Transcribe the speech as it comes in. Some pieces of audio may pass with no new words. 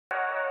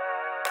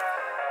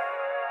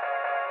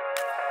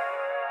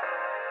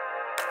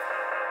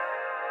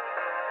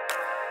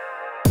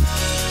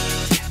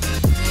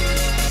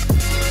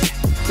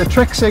The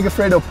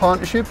Trek-Segafredo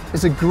partnership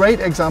is a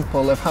great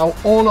example of how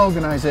all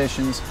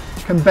organizations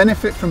can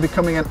benefit from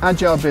becoming an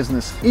agile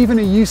business, even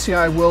a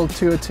UCI World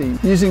Tour team,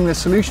 using the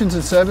solutions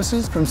and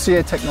services from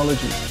CA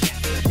Technologies.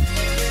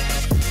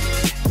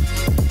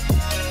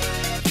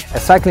 A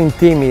cycling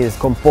team is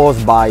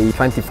composed by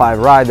 25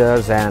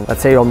 riders and,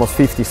 let's say, almost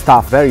 50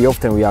 staff. Very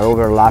often we are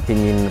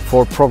overlapping in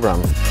 4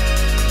 programs.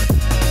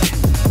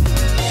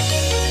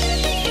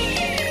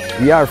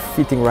 We are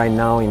fitting right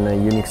now in a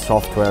unique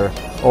software,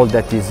 all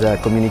that is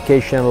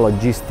communication,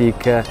 logistic,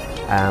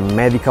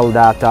 medical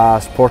data,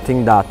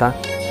 sporting data.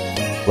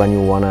 When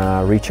you want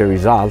to reach a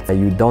result,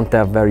 you don't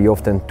have very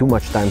often too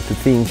much time to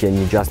think and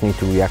you just need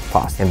to react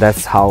fast. And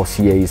that's how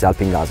CA is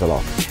helping us a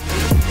lot.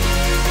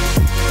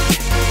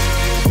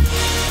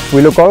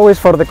 We look always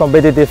for the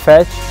competitive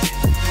edge.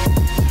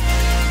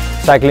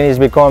 Cycling is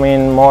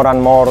becoming more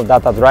and more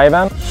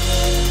data-driven.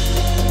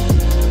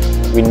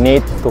 We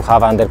need to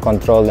have under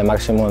control the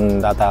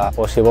maximum data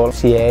possible.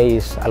 CA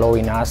is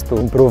allowing us to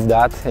improve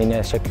that in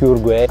a secure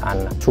way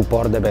and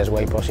support the best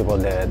way possible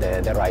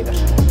the riders.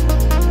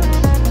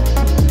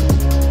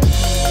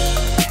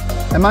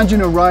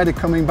 Imagine a rider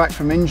coming back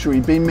from injury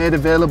being made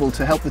available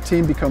to help the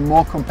team become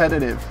more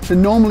competitive. To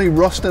normally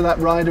roster that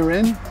rider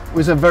in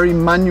was a very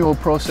manual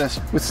process.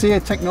 With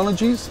CA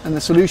Technologies and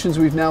the solutions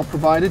we've now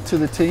provided to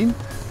the team,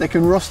 they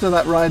can roster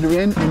that rider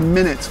in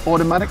minutes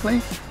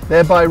automatically,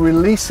 thereby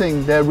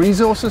releasing their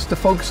resources to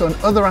focus on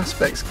other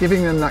aspects,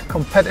 giving them that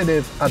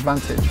competitive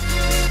advantage.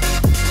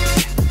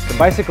 The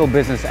bicycle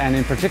business, and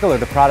in particular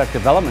the product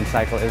development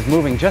cycle, is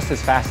moving just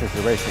as fast as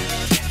the racing.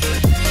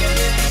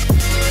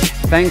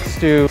 Thanks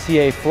to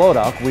CA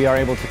FlowDoc, we are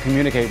able to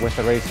communicate with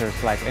the racers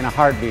like in a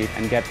heartbeat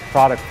and get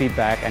product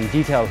feedback and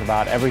details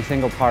about every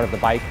single part of the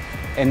bike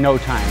in no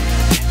time.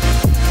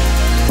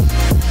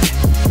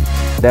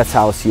 That's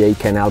how CA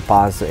can help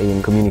us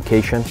in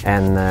communication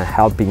and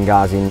helping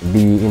us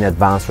be in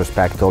advance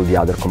respect to all the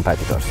other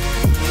competitors.